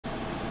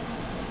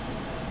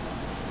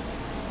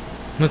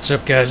What's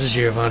up, guys? It's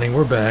Giovanni.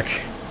 We're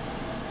back.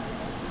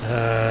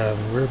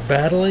 We're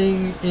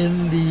battling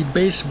in the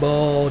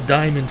baseball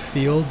diamond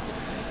field.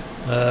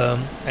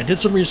 I did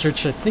some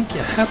research. I think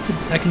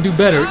I can do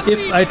better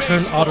if I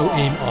turn auto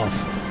aim off.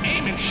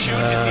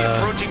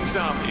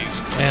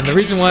 And the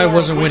reason why I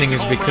wasn't winning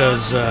is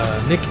because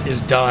Nick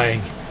is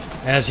dying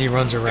as he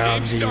runs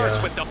around the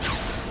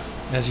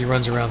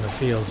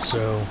field.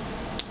 So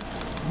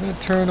I'm gonna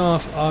turn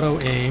off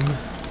auto aim.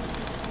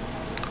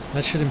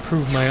 That should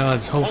improve my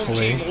odds,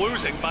 hopefully. Home team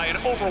losing by an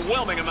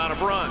overwhelming amount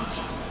of runs.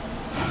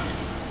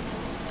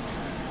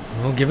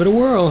 We'll give it a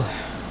whirl.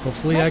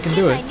 Hopefully I can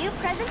do it. My new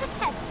present a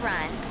test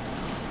run.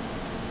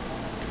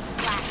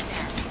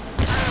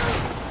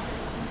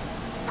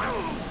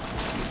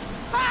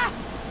 Ah!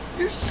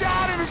 You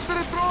shot him instead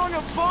of throwing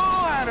a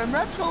ball at him.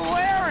 That's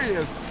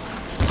hilarious.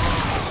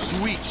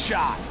 Sweet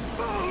shot.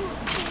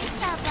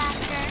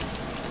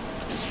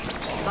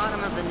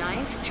 Bottom of the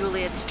ninth,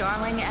 Juliet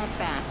Starling at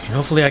bat. And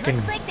hopefully I can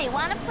Looks like they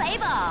want to play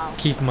ball.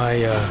 keep my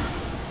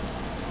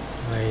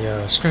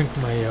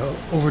my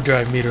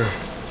overdrive meter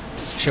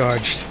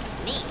charged.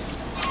 Neat.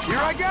 Here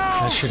I go.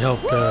 That should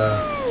help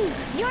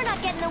You're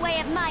not getting in the way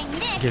of my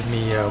Nick. give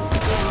me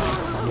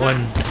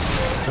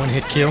one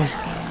hit kill.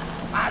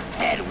 I'll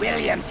Ted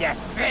Williams your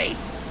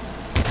face.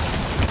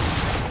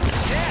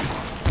 Yes.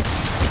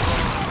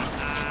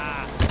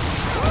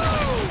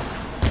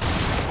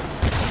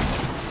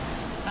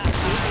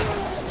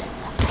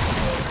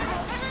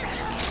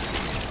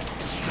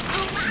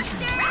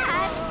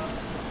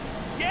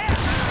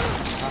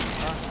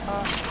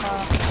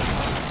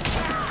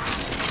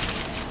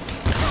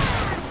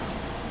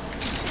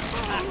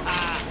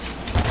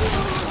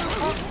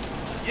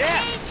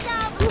 Yes!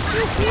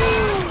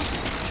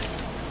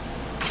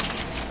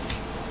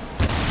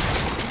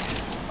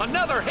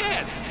 Another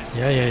hit.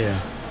 Yeah. Yeah!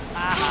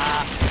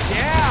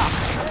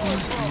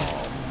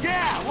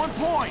 Yeah, 1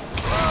 point!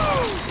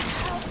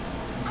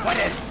 What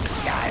does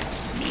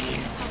God's mean?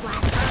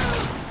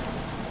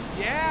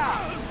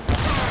 Yeah!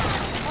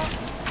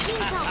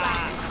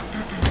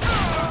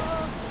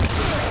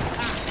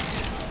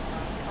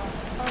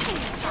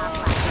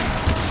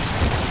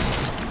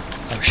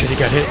 Oh shit, he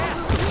got hit.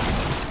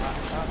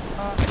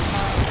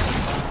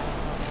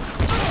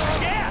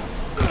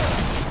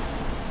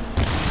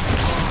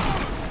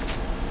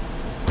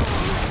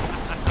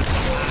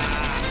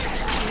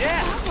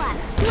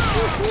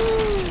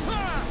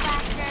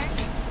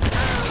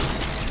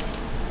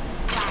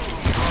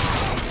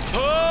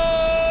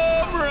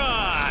 Home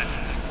run.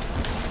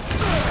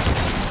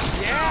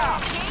 Yeah!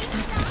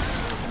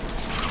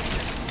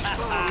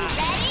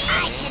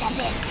 I should have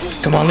been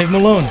too. Come on, leave him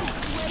alone.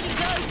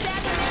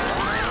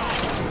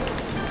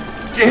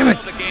 Damn it!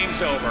 The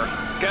game's over.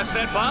 Guess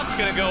that bomb's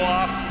gonna go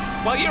off.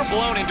 While you're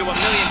blown into a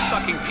million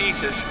fucking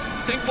pieces,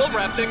 think we'll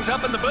wrap things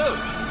up in the booth.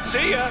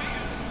 See ya.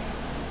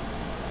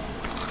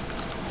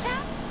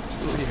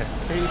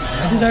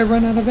 How did I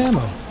run out of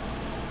ammo?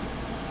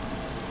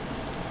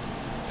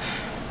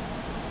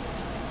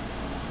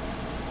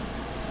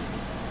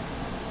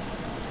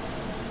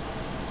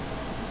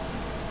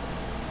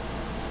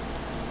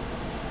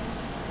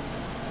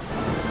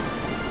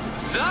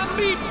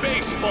 Zombie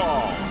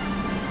baseball.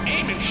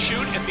 Aim and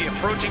shoot at the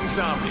approaching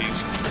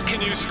zombies.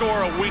 Can you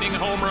score a winning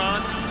home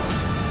run?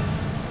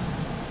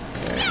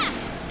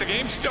 The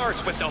game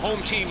starts with the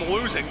home team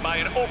losing by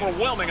an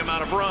overwhelming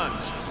amount of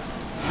runs.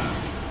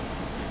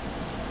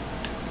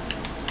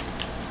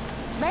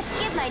 Let's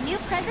give my new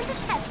present a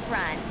test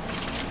run.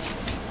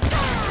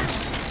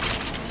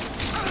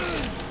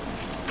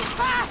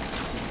 Ah!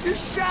 You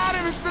shot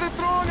him instead of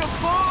throwing a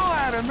ball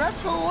at him.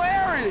 That's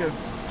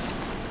hilarious.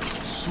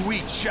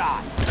 Sweet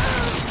shot.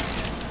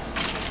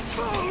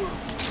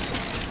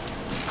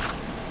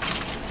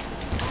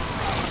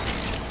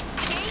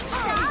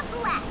 Chainsaw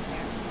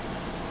blaster.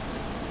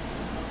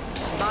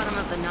 Bottom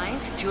of the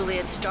ninth,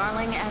 Juliet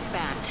Starling at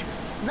bat.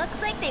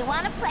 Looks like they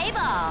want to play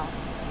ball.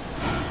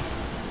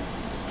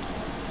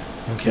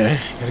 Okay,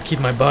 gotta keep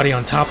my body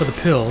on top of the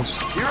pills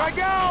Here I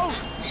go.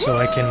 so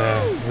I can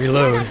You're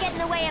reload. not getting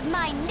in the way of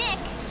my Nick.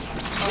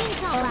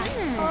 Chainsaw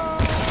blaster.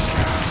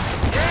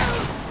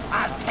 Yes!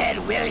 I'll Ted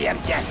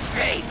Williams your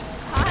face.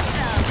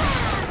 Awesome.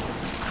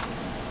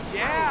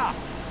 Yeah!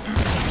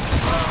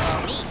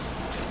 Neat.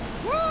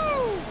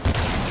 Woo!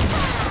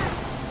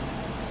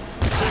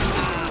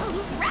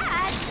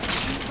 Rad.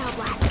 Chainsaw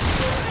blaster.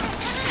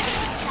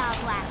 Chainsaw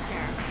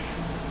blaster.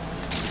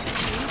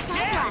 Chainsaw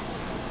blaster.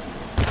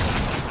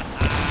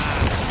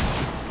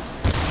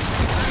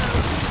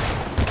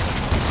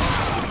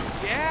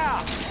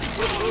 Yeah!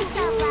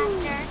 Chainsaw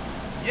blaster.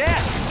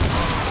 Yes!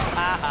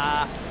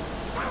 Haha.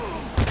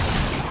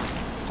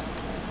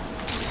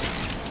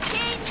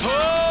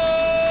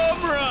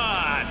 Home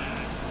run.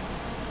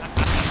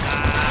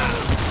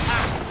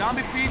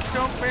 Zombie Pete's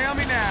don't fail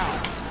me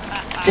now.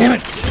 Damn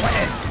it! What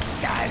does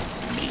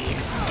God's mean?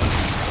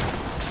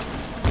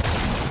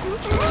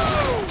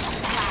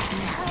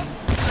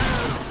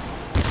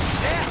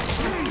 Yes!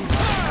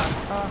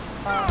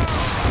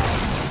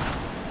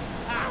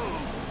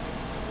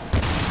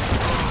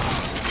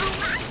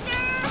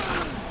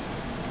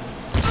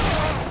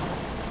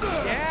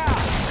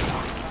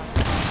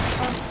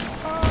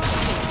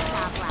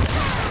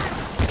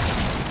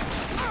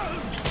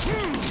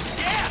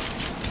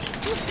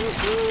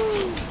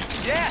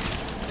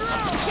 Yes!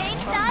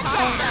 Chainsaw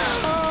death.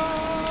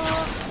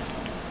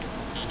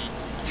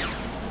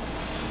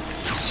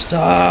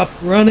 Stop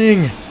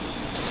running!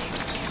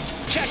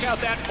 Check out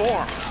that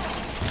form.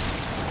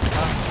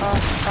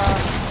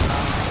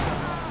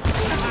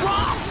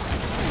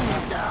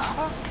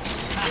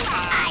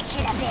 I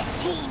should have been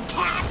team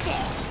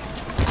captain.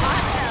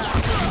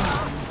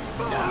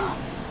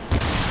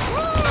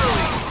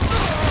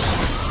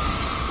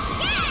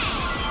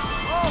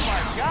 Oh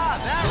my god,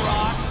 that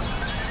rocks!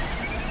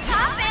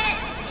 Pop it.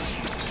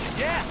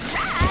 Yes!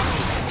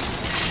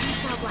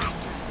 Chainsaw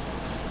blaster.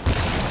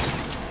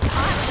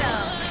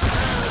 Awesome.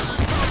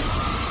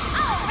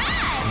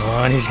 Come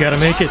on, he's gotta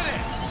make it.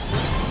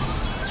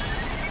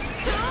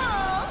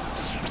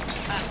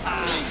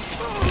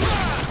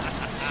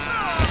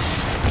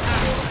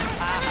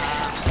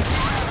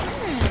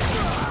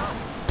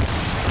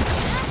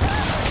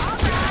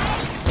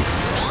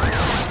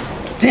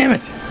 Damn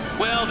it!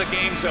 Well, the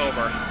game's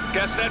over.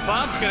 Guess that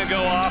bomb's gonna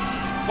go off.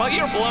 While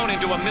you're blown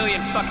into a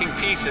million fucking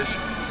pieces,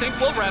 think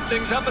we'll wrap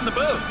things up in the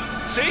booth.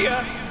 See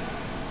ya!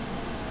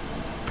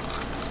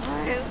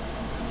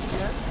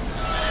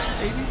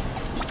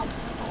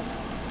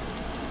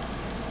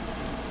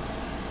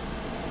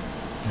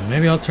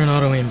 Maybe I'll turn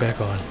auto aim back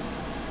on.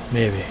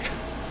 Maybe.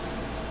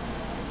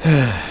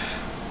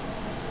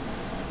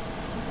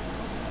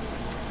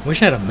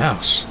 Wish I had a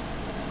mouse.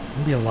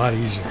 It'd be a lot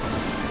easier.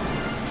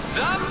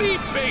 Zombie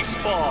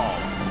baseball!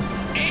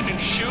 Aim and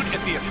shoot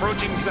at the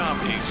approaching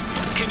zombies.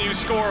 Can you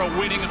score a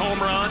winning home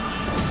run?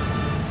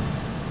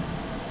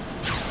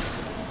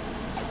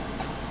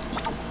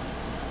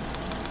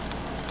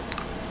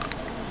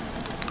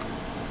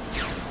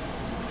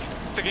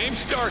 The game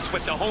starts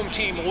with the home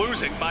team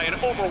losing by an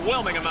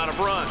overwhelming amount of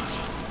runs.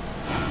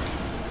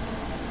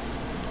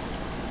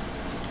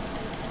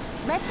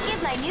 Let's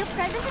give my new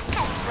present a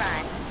test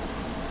run.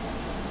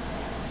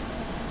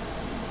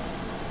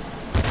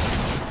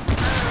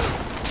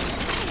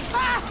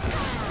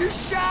 You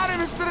shot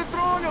him instead of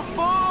throwing a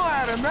ball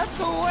at him. That's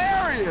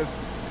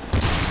hilarious.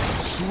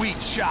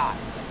 Sweet shot.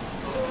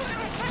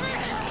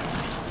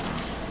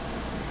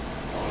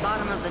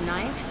 Bottom of the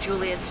ninth,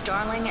 Juliet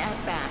Starling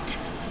at bat.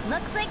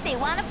 Looks like they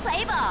want to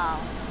play ball.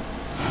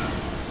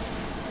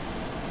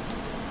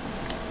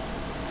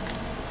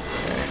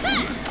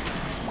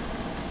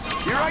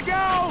 Here I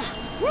go.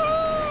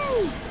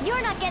 Woo!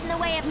 You're not getting in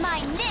the way of my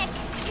Nick.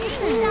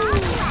 Chainsaw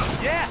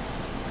blaster.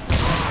 Yes.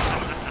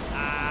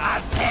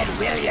 I'll Ted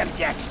Williams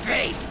your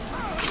face!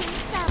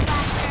 Chainsaw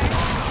blaster.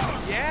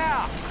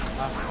 Yeah.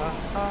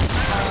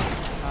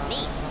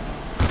 Neat.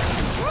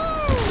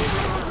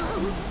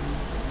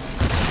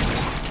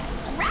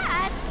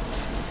 Rad.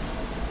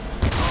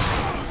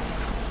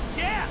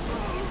 Yes.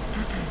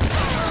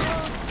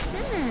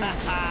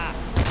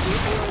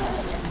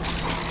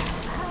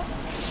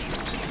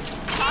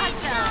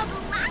 Awesome.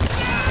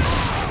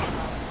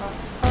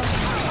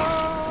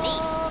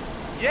 Neat.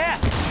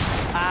 Yes.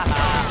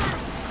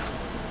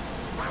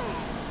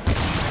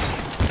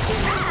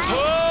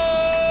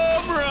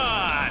 Home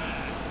run!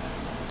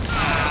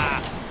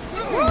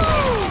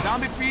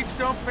 Zombie beats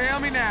don't fail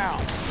me now.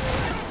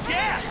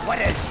 Yes. What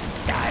does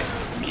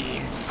does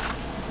mean?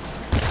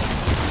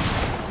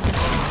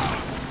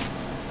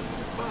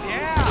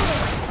 Yeah.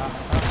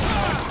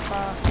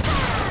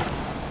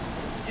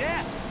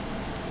 Yes.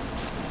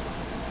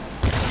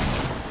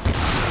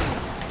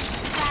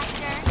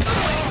 Blaster.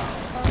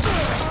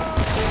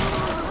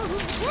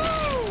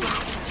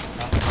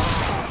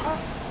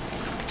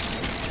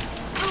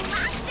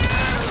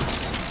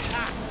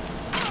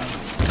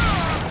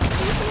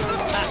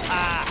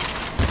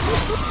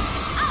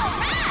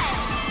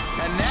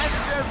 And that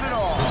says it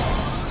all.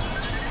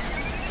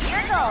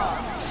 Your goal.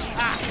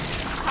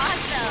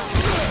 Awesome.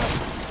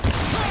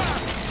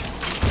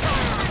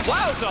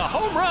 Wowza,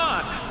 home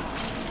run!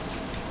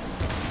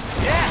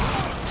 Yes.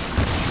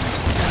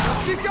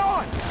 Let's keep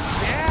going.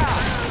 Yeah.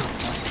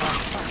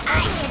 I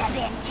should have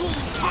been team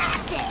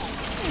captain.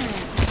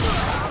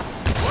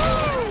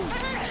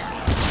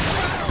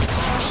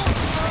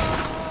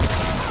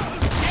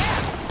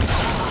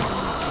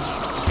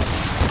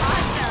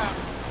 Awesome.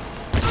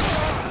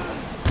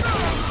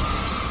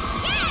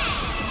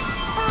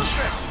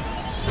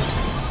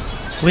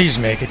 Please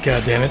make it,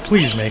 goddammit.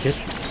 Please make it.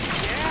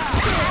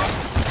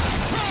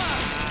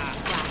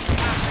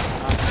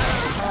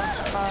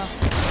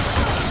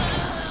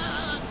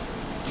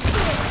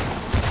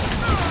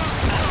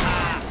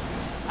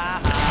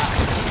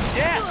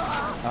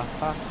 Yes.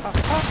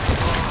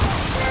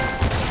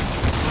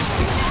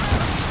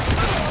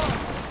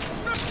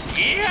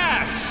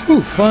 Yes!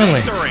 Ooh,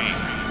 finally. Victory!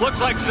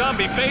 Looks like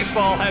zombie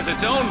baseball has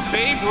its own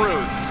Babe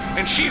Ruth,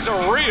 and she's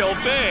a real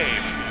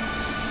babe.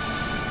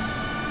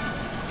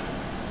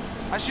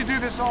 I should do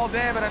this all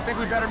day, but I think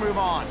we better move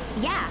on.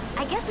 Yeah,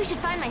 I guess we should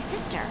find my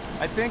sister.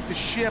 I think the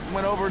ship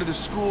went over to the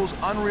school's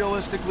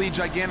unrealistically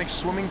gigantic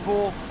swimming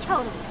pool.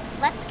 Totally.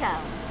 Let's go.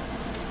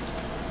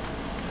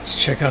 Let's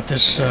check out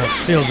this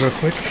field real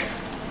quick.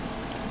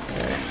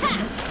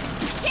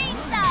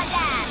 Chainsaw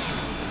dash!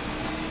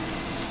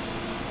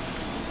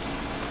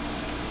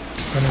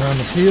 Run around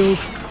the field.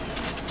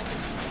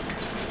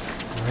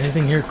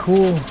 Anything here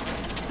cool?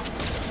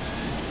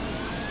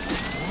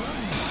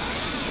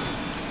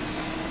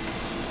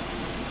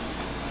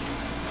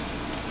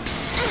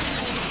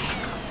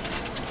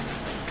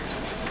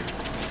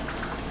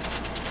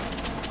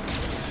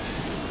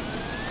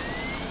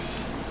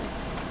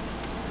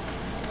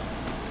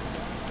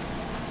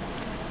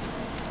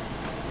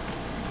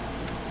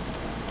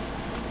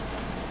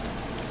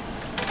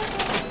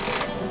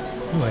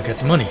 Oh, I got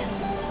the money.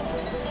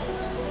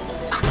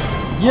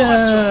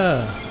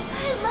 Yeah!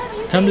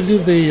 Time to do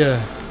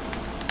the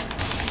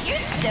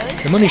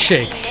money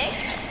shake.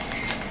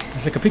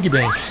 It's like a piggy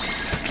bank.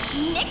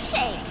 Nick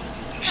shake.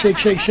 Shake,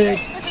 shake, shake.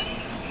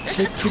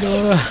 Shake it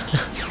all.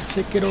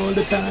 Shake it all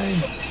the time.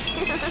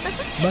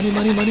 Money,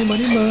 money, money,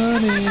 money,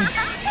 money.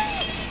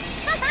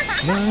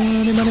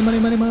 Money, money, money,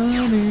 money,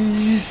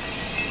 money.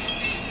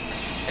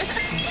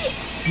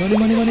 Money,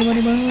 money, money,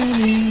 money,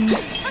 money.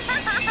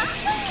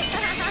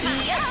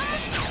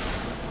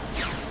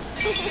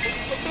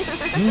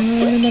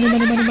 Money, money,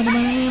 money, money, money,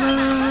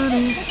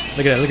 money.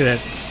 Look at that, look at that.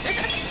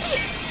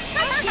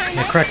 I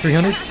cracked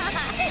 300.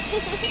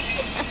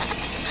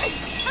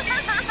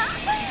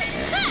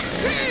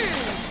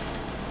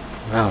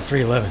 Wow,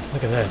 311.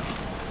 Look at that.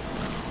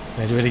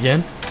 Can I do it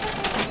again?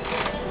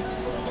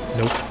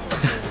 Nope.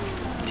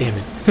 Damn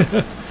it.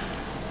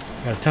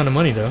 Got a ton of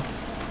money though.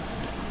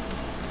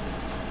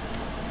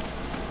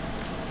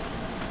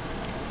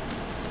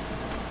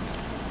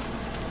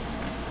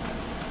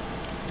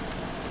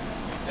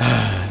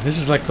 This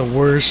is like the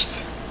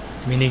worst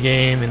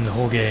minigame in the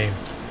whole game.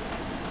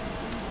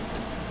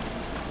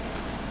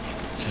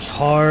 It's just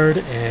hard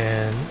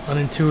and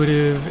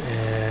unintuitive,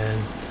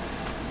 and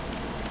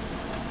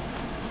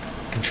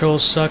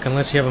controls suck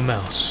unless you have a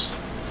mouse.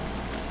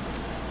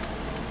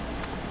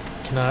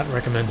 Cannot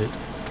recommend it.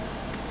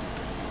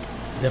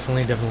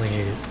 Definitely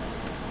hate it.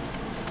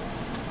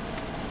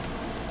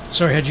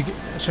 Sorry, I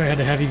had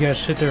to have you guys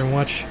sit there and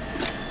watch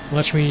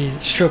me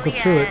struggle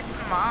through it.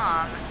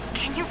 Mom,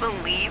 can you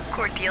believe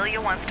Cordelia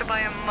wants to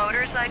buy a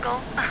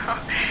motorcycle?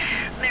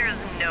 There's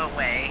no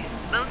way.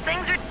 Those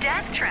things are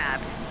death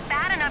traps.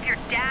 Bad enough your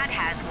dad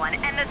has one,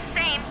 and the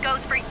same goes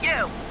for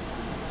you.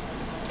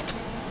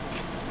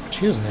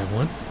 She doesn't have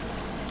one.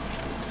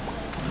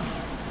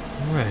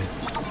 Alright.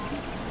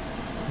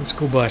 Let's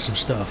go buy some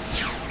stuff.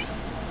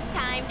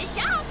 Time to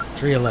shop.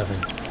 311.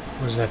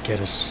 What does that get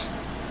us?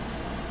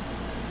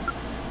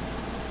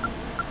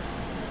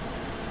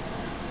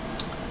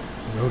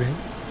 Rodent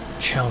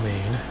chow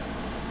mein.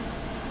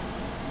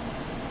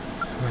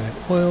 Alright,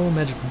 oil,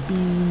 magic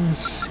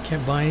beans.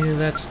 Can't buy any of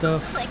that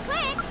stuff. Click,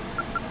 click.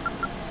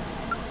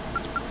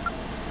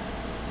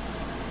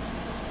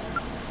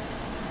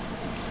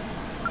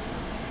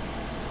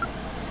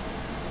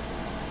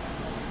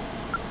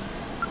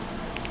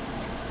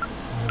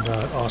 What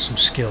about awesome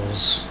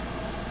skills?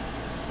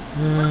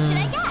 What should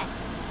I get?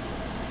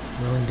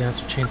 Rolling down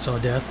some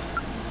chainsaw death.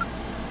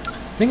 The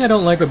thing I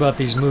don't like about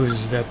these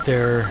moves is that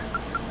they're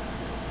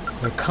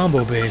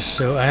combo based,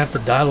 so I have to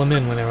dial them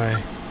in whenever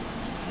I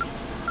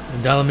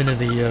dial them into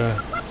the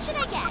What should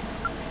I get?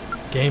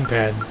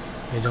 gamepad.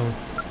 They don't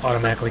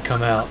automatically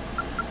come out.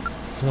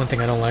 It's the one thing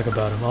I don't like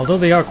about them. Although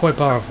they are quite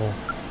powerful,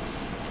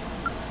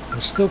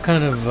 I'm still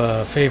kind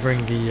of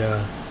favoring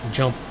the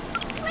jump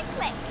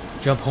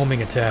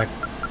homing attack.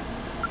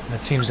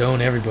 That seems to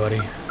own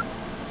everybody.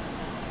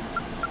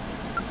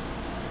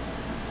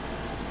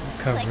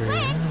 Recovery.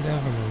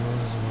 Down from the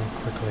nose more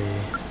quickly.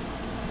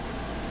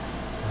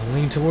 I'll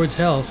lean towards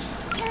health.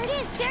 There it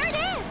is, there it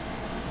is.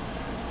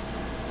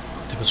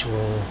 Octopus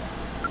roll.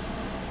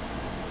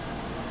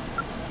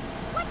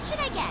 What should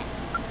I get?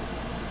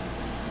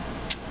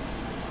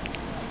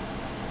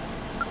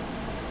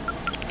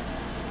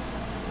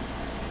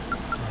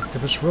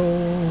 Octopus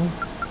roll.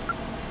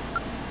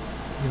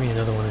 Give me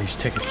another one of these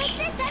tickets.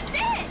 That's it, that's it.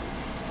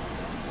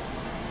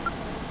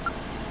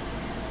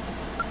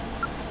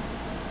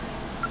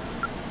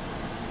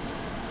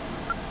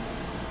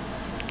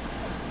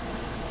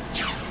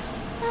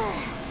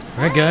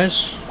 Alright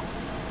guys,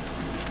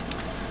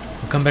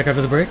 we'll come back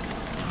after the break.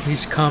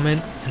 Please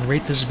comment and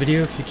rate this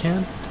video if you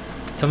can.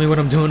 Tell me what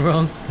I'm doing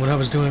wrong, what I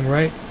was doing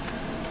right.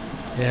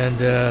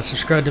 And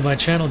subscribe to my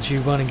channel,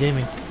 Giovanni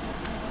Gaming.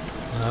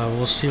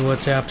 We'll see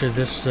what's after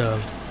this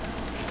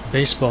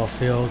baseball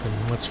field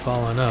and what's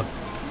following up.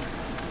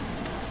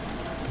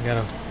 I got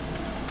a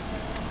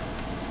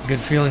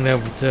good feeling that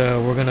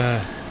we're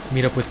gonna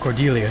meet up with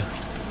Cordelia.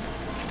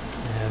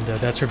 And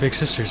that's her big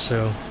sister,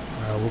 so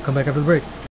we'll come back after the break.